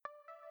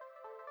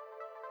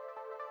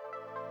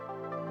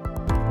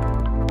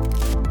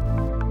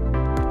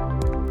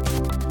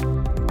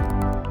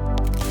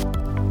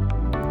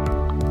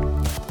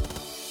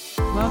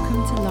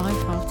Welcome to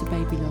Life After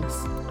Baby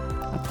Loss,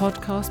 a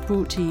podcast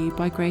brought to you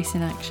by Grace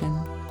in Action.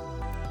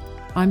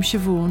 I'm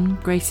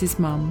Siobhan, Grace's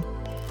mum,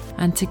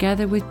 and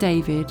together with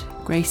David,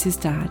 Grace's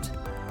dad,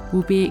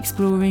 we'll be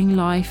exploring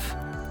life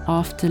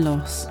after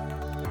loss.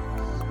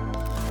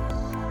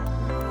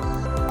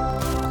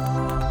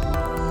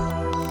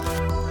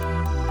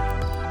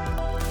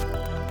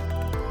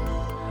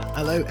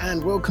 Hello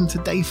and welcome to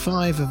day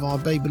 5 of our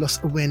Baby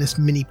Loss Awareness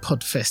Mini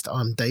Podfest.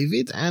 I'm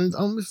David and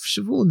I'm with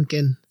Siobhan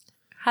again.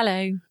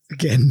 Hello.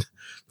 Again,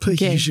 per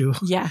usual.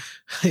 Yeah.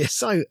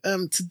 So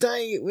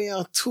today we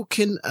are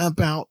talking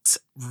about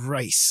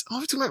race. Are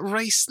we talking about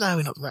race? No,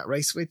 we're not talking about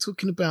race. We're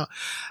talking about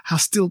how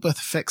stillbirth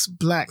affects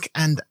Black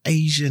and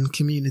Asian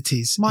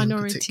communities.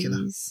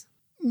 Minorities.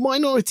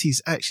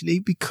 Minorities, actually,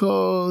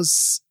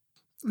 because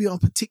we are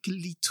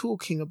particularly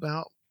talking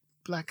about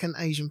Black and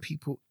Asian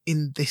people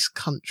in this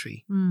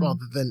country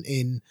rather than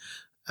in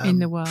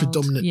the world,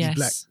 predominantly yes.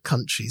 Black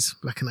countries,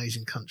 Black and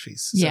Asian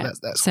countries. So Yeah.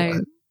 that's so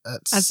what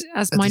as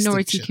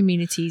minority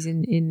communities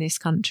in this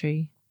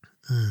country.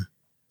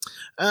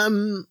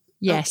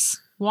 Yes.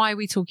 Why are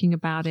we talking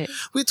about it?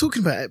 We're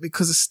talking about it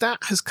because a stat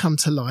has come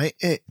to light.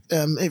 It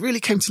really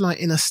came to light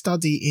in a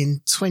study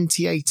in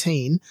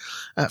 2018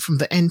 from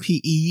the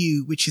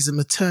NPEU, which is a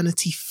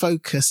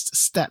maternity-focused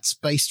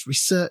stats-based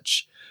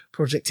research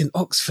project in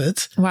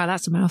Oxford. Wow,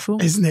 that's a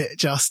mouthful. Isn't it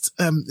just?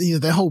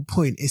 Their whole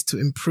point is to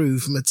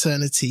improve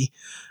maternity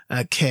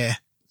care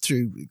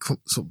through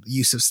sort of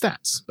use of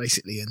stats,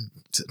 basically, and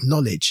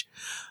knowledge.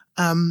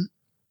 And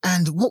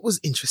what was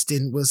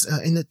interesting was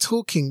in the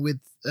talking with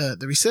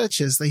the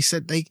researchers, they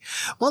said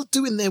while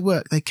doing their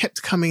work, they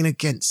kept coming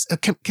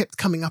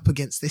up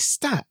against this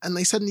stat, and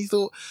they suddenly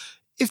thought,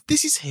 if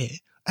this is here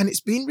and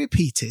it's being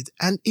repeated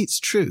and it's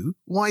true,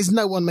 why is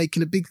no one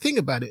making a big thing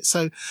about it?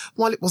 So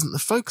while it wasn't the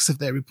focus of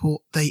their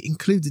report, they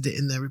included it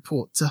in their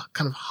report to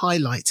kind of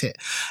highlight it.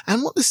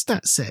 And what the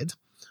stat said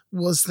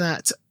was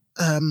that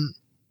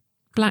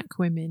Black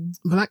women.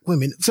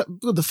 So,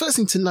 well, the first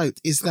thing to note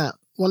is that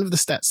one of the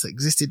stats that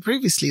existed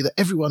previously that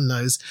everyone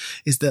knows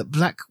is that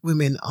Black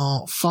women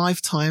are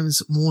 5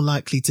 times more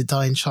likely to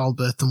die in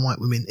childbirth than white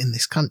women in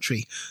this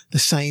country. The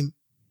same,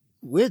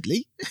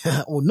 weirdly,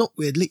 or not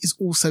weirdly, is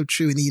also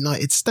true in the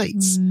United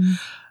States.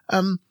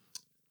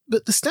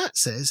 But the stat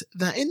says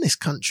that in this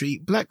country,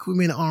 Black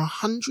women are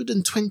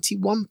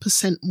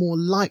 121% more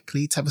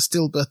likely to have a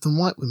stillbirth than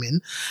white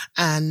women,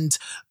 and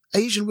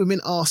Asian women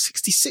are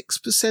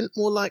 66%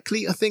 more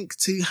likely, I think,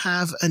 to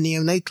have a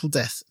neonatal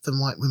death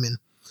than white women.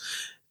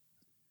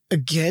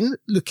 Again,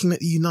 looking at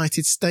the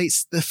United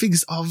States, the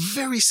figures are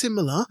very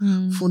similar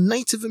for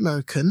Native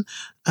American,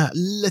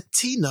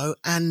 Latino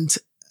and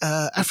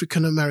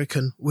African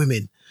American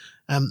women.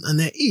 And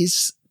there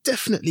is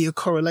definitely a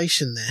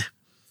correlation there.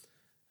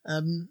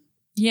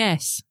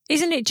 Yes.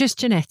 Isn't it just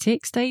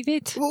genetics,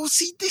 David? Well,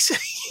 see, this,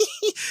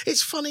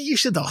 it's funny you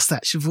should ask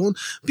that, Siobhan,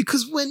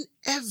 because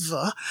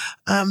whenever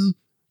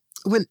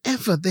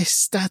this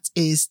stat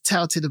is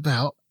touted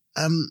about,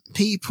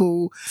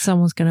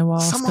 someone's going to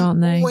ask,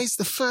 aren't they? Always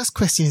the first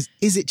question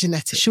is it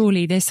genetic?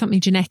 Surely there's something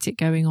genetic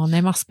going on.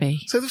 There must be.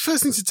 So the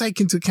first thing to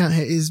take into account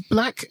here is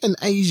Black and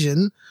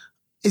Asian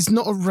is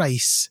not a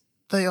race.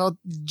 They are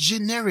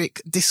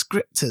generic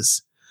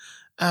descriptors.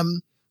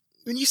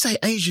 When you say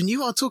Asian,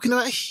 you are talking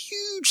about a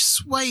huge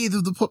swathe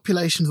of the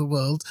population of the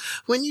world.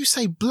 When you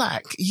say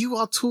Black, you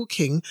are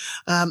talking,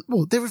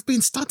 there have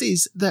been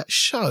studies that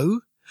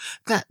show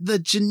that the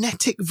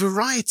genetic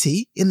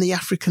variety in the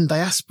African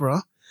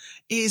diaspora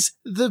is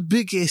the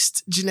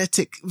biggest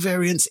genetic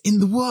variance in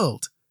the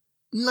world.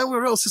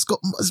 Nowhere else has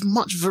got as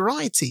much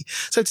variety.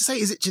 So to say,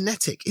 is it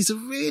genetic, is a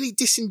really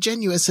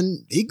disingenuous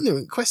and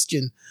ignorant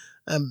question,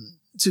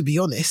 to be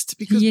honest,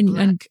 because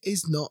Black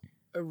is not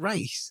a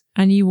race.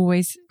 And you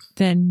always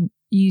then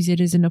use it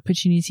as an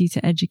opportunity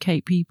to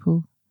educate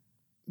people.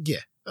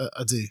 Yeah,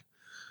 I do.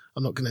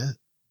 I'm not going to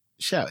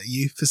shout at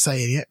you for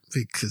saying it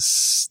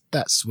because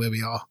that's where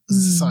we are as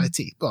a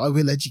society, but I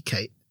will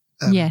educate.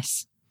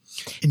 Yes.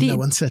 In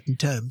no uncertain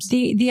terms.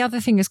 The other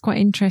thing that's quite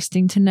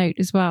interesting to note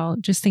as well,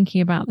 just thinking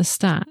about the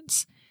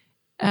stats,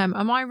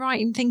 am I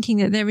right in thinking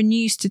that there are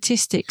new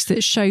statistics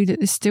that show that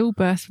the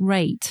stillbirth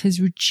rate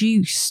has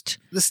reduced?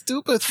 The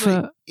stillbirth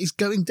rate is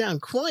going down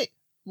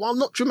while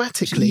not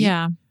dramatically.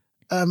 Yeah.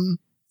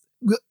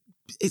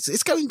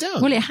 It's going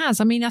down. Well, it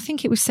has. I mean, I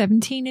think it was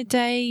 17 a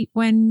day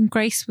when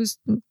Grace was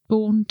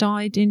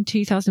died in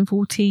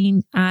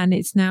 2014, and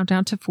it's now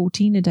down to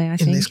 14 a day, I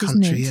think, in this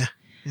country, isn't it?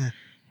 Yeah.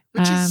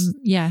 But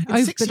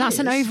that's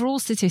an overall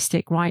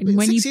statistic, right? In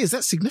 6 years,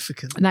 that's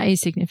significant. That is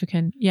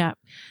significant, yeah.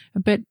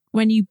 But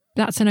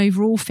that's an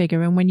overall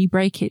figure, and when you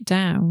break it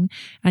down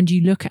and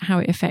you look at how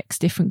it affects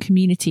different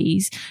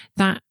communities,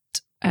 that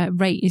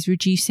rate is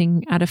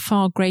reducing at a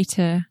far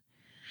greater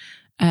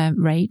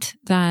rate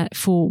that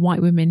for white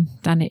women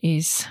than it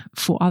is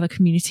for other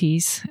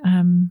communities.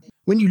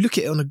 When you look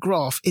at it on a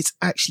graph, it's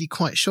actually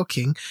quite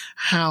shocking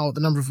how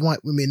the number of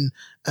white women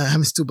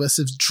having stillbirths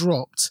has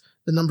dropped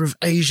the number of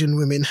Asian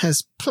women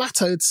has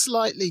plateaued,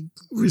 slightly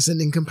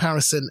risen in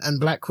comparison, and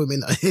black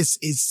women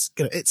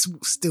it's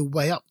still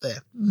way up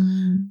there.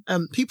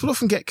 People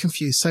often get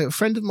confused. So a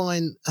friend of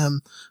mine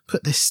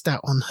put this stat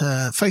on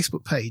her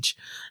Facebook page,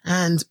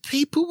 and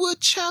people were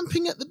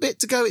champing at the bit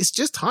to go, it's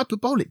just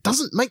hyperbole. It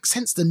doesn't make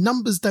sense. The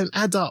numbers don't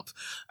add up.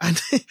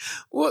 And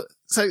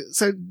so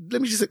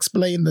let me just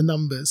explain the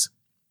numbers.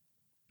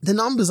 The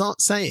numbers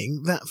aren't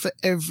saying that for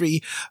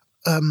every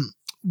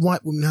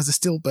white woman who has a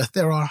stillbirth,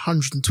 there are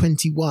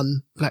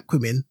 121 black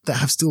women that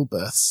have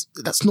stillbirths.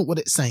 That's not what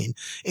it's saying.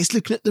 It's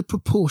looking at the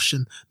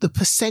proportion, the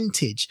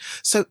percentage.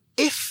 So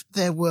if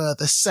there were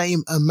the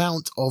same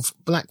amount of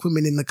black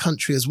women in the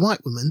country as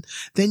white women,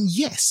 then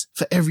yes,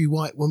 for every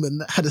white woman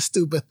that had a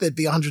stillbirth, there'd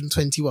be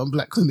 121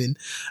 black women.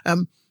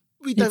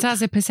 It's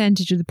as a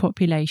percentage of the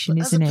population,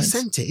 isn't it? As a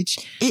percentage,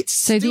 it's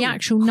so the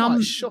actual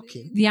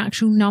shocking. The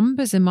actual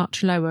numbers are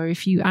much lower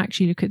if you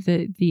actually look at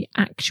the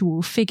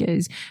actual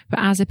figures. But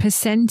as a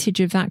percentage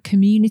of that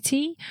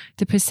community,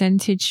 the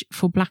percentage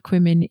for black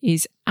women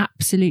is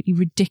absolutely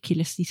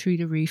ridiculously through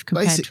the roof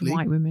compared to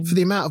white women. For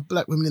the amount of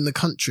black women in the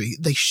country,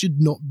 they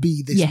should not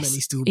be this many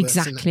stillbirths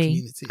in that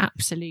community.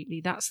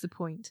 Absolutely, that's the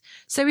point.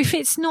 So if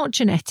it's not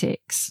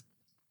genetics.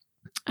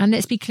 And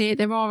let's be clear,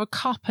 there are a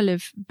couple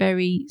of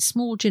very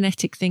small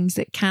genetic things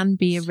that can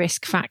be a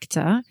risk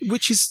factor.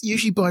 Which is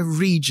usually by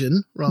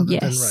region rather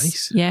than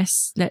race.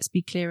 Yes, let's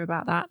be clear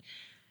about that.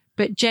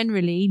 But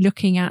generally,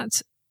 looking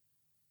at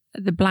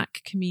the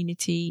black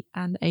community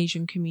and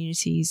Asian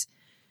communities,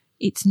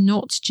 it's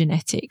not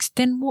genetics.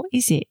 Then what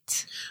is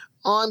it?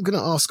 I'm going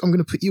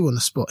to put you on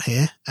the spot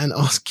here and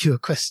ask you a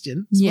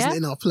question. This wasn't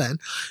in our plan.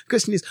 The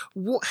question is,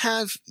 what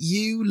have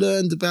you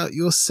learned about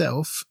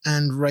yourself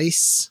and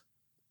race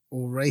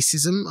or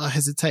racism? I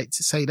hesitate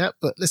to say that,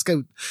 but let's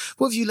go.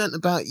 What have you learnt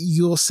about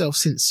yourself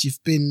since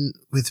you've been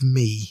with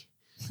me?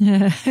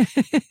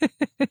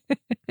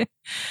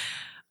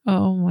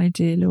 Oh, my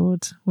dear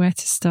Lord, where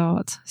to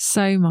start?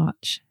 So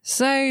much.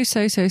 So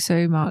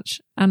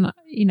much. And,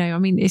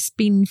 it's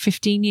been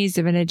 15 years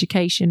of an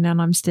education and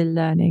I'm still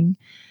learning.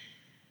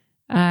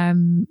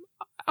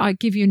 I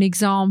give you an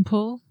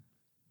example.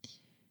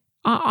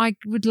 I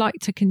would like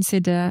to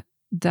consider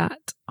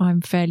that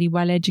I'm fairly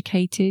well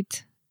educated.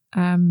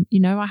 I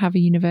have a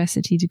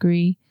university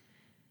degree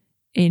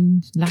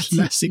in Latin.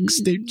 Classics,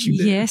 don't you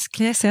know? Yes,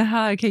 classic.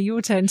 Okay,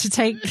 your turn to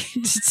take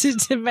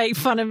to make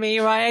fun of me,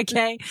 right?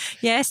 Okay,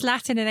 yes,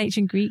 Latin and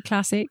ancient Greek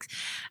classics.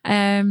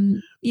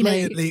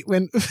 Blatantly,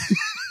 when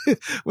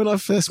I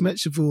first met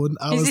Siobhan,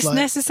 I was like, "Is this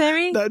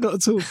necessary?" No, not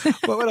at all.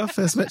 But when I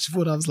first met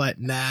Siobhan, I was like,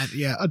 "Nah,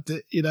 yeah,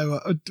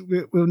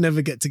 we'll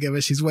never get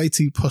together. She's way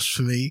too posh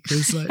for me."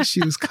 Because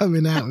she was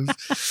coming out of.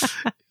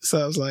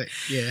 So I was like,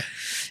 "Yeah,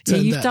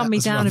 you've done me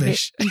down a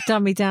bit. You've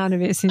done me down a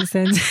bit since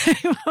then."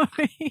 Don't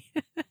worry.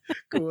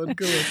 Go on.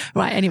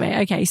 Right.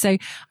 Anyway. Okay. So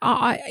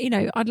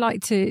I'd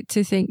like to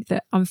think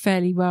that I'm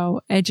fairly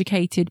well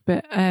educated,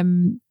 but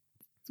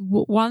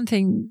one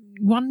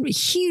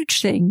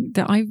huge thing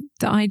that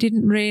I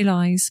didn't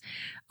realise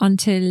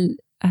until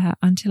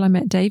I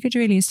met David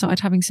really and started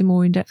having some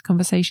more in-depth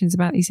conversations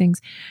about these things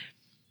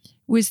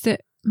was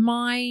that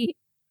my,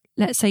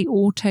 let's say,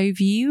 auto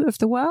view of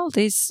the world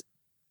is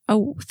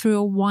through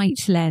a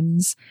white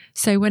lens.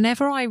 So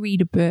whenever I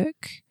read a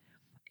book,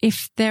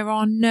 if there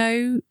are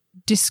no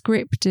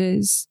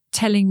descriptors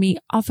telling me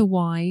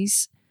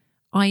otherwise,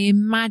 I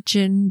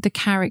imagine the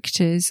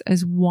characters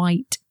as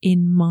white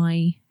in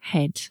my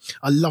head.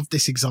 I love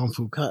this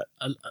example.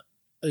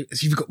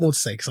 You've got more to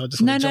say because I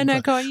just want to jump No,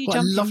 go on, you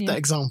jump in. I love that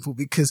example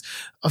because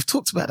I've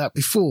talked about that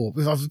before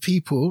with other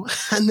people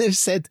and they've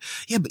said,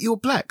 yeah, but you're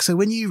black. So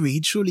when you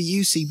read, surely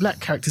you see black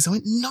characters. I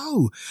went,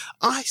 no,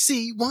 I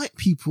see white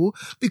people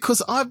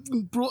because I've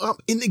been brought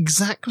up in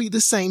exactly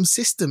the same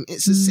system.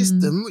 It's a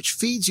system which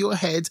feeds your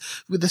head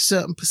with a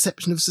certain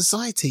perception of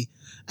society.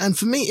 And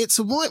for me, it's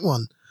a white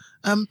one.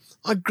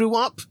 I grew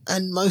up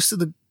and most of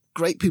the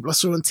great people I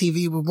saw on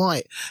TV were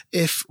white.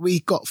 If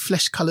we got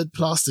flesh-coloured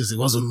plasters, it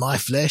wasn't my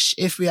flesh.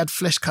 If we had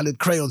flesh-coloured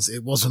crayons,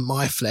 it wasn't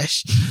my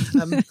flesh.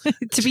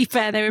 To be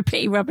fair, they were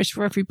pretty rubbish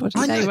for everybody.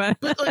 They were.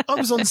 But I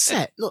was on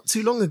set not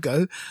too long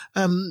ago,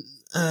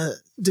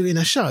 doing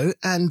a show,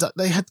 and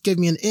they gave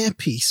me an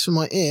earpiece for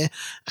my ear,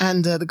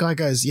 and the guy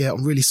goes, "Yeah,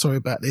 I'm really sorry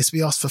about this.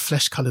 We asked for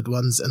flesh-coloured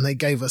ones, and they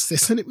gave us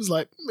this," and it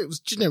was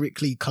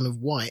generically kind of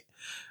white.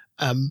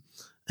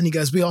 And he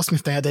goes, "We asked them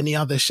if they had any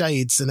other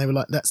shades." And they were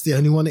like, "That's the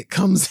only one it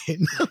comes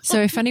in." So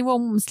if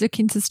anyone was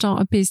looking to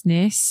start a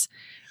business,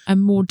 a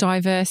more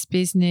diverse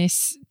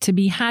business to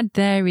be had,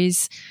 there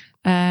is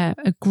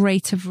a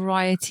greater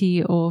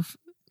variety of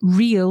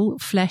real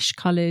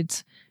flesh-coloured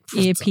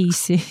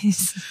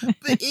earpieces.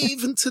 But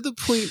even to the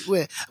point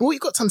where, and what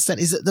you've got to understand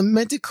is that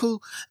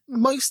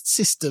most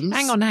systems.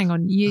 Hang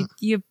on.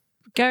 You're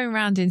going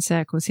around in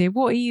circles here.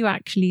 What are you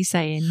actually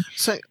saying?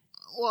 So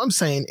what I'm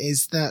saying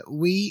is that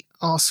we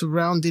are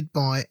surrounded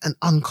by an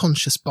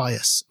unconscious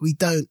bias. We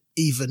don't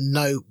even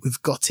know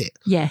we've got it.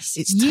 Yes.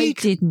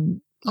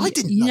 Didn't. I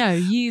didn't know. No,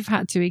 you've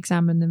had to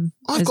examine them.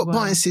 I've got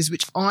biases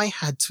which I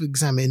had to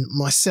examine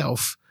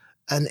myself.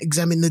 and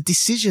examine the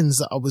decisions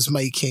that I was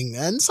making.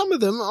 And some of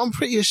them I'm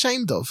pretty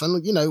ashamed of.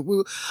 And,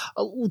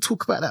 we'll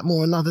talk about that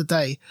more another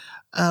day.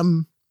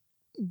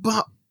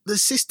 But the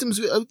systems,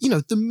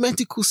 the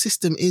medical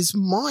system is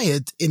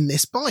mired in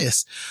this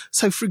bias.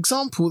 So, for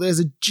example, there's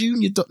a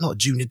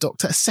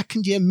a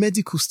second year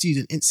medical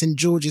student in St.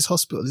 George's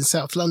Hospital in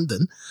South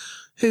London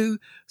who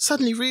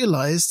suddenly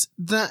realized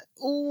that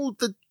all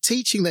the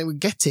teaching they were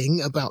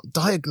getting about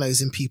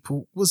diagnosing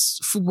people was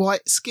for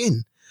white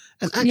skin.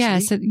 And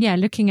actually,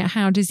 looking at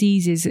how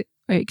diseases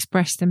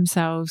express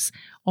themselves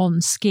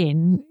on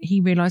skin,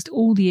 he realized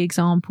all the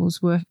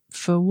examples were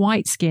for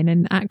white skin,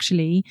 and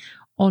actually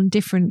on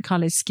different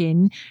coloured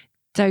skin,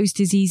 those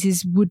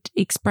diseases would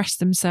express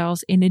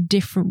themselves in a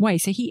different way.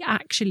 So he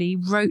actually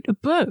wrote a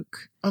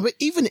book. Oh, but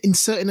even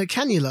inserting a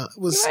cannula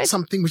was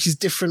something which is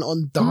different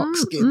on dark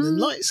skin than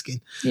light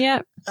skin.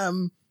 Yeah.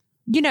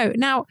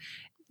 Now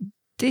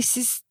this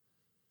is,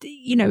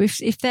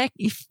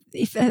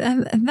 if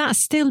that's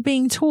still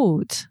being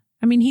taught,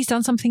 I mean, he's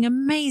done something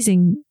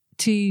amazing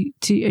to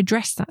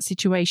address that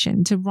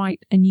situation, to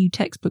write a new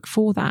textbook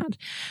for that.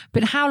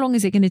 But how long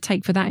is it going to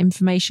take for that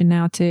information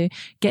now to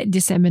get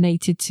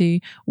disseminated to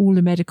all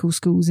the medical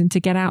schools and to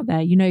get out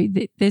there?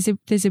 There's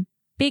a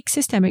big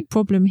systemic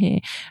problem here.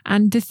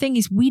 And the thing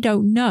is, we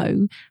don't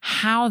know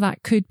how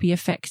that could be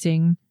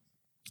affecting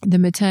the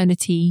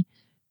maternity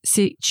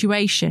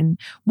situation.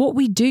 What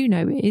we do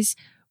know is,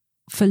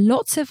 for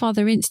lots of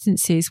other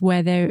instances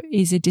where there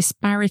is a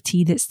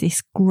disparity that's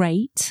this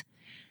great,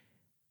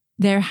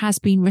 there has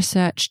been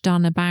research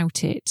done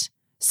about it.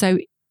 So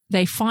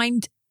they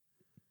find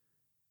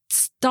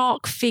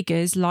stark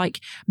figures like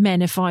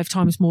men are 5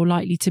 times more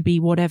likely to be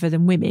whatever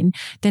than women.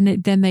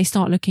 Then they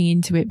start looking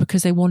into it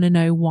because they want to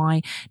know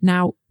why.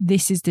 Now,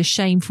 this is the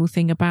shameful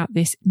thing about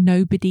this.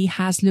 Nobody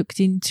has looked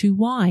into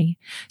why.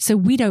 So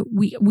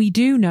we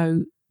do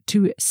know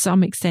to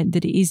some extent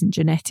that it isn't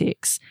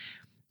genetics,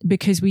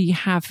 because we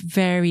have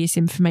various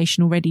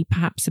information already,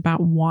 perhaps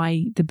about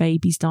why the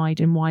babies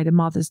died and why the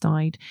mothers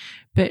died.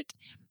 But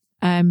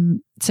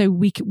so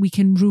we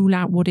can rule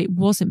out what it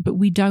wasn't, but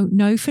we don't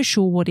know for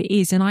sure what it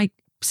is. And I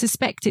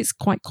suspect it's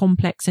quite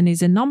complex and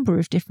is a number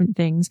of different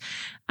things.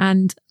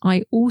 And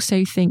I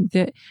also think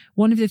that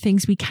one of the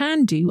things we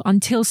can do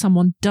until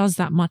someone does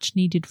that much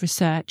needed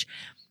research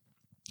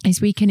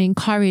is we can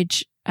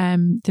encourage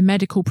the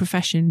medical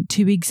profession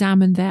to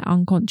examine their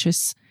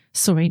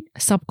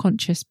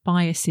subconscious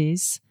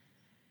biases,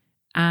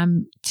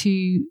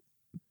 to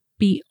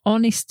be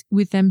honest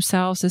with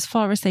themselves as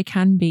far as they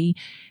can be,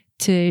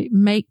 to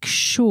make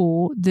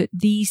sure that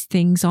these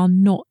things are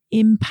not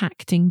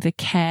impacting the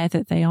care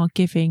that they are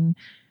giving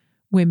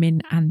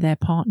women and their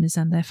partners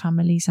and their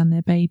families and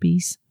their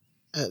babies.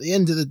 At the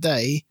end of the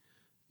day,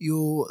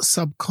 your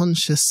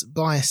subconscious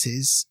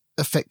biases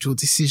affect your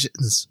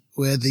decisions,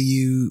 whether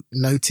you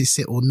notice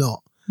it or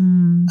not.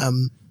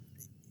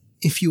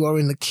 If you are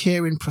in a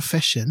caring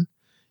profession,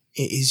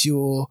 it is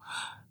your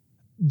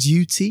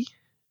duty,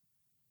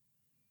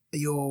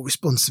 your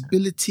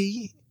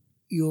responsibility,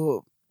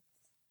 your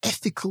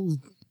ethical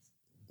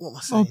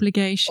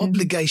obligation.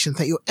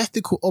 Your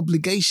ethical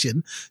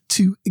obligation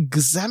to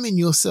examine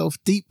yourself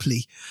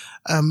deeply,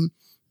 and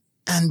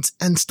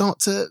start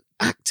to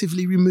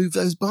actively remove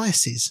those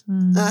biases.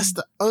 That's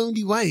the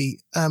only way,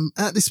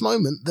 at this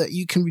moment, that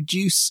you can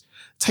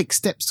take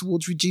steps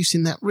towards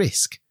reducing that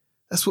risk.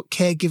 That's what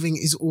caregiving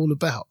is all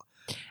about.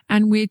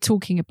 And we're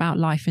talking about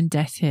life and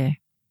death here.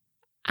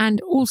 And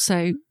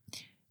also,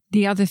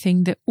 the other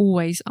thing that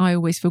I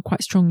always feel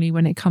quite strongly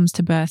when it comes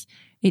to birth,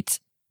 it's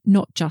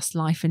not just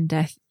life and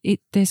death.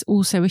 There's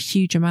also a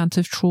huge amount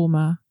of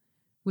trauma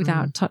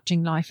without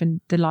touching life and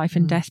the life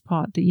and death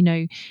part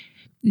that,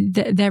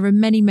 there are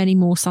many, many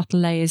more subtle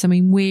layers. I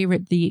mean, we're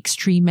at the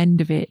extreme end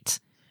of it,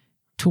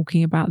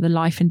 talking about the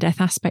life and death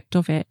aspect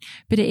of it,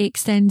 but it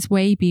extends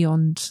way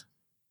beyond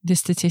the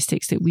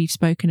statistics that we've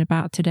spoken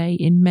about today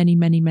in many,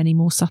 many, many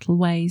more subtle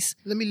ways.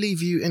 Let me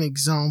leave you an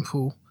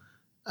example.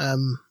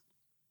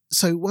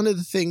 So one of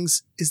the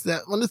things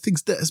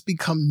that has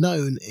become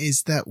known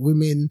is that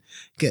women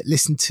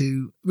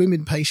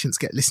patients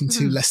get listened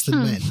to less than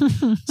men.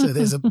 So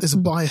there's a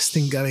bias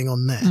thing going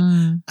on there.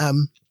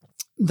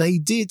 They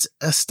did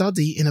a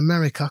study in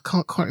America. I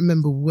can't quite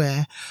remember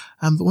where.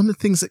 But one of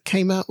the things that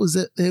came out was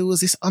that there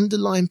was this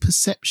underlying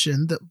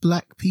perception that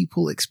black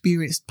people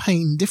experienced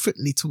pain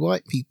differently to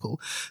white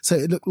people. So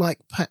it looked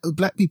like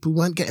black people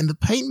weren't getting the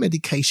pain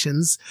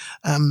medications,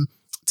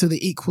 to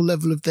the equal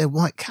level of their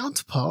white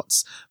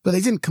counterparts, but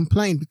they didn't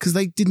complain because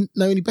they didn't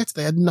know any better.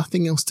 They had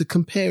nothing else to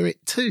compare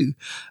it to.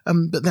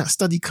 But that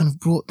study kind of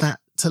brought that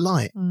to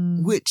light,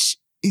 which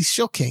is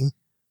shocking,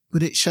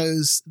 but it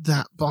shows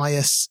that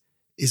bias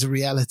is a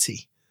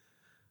reality.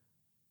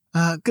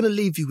 Going to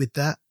leave you with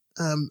that.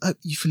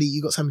 Hopefully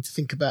you got something to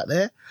think about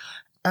there.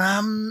 What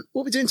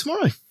are we doing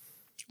tomorrow?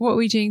 What are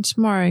we doing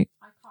tomorrow?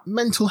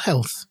 Mental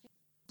health.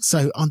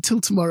 So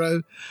until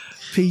tomorrow,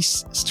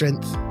 peace,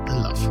 strength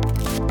and love.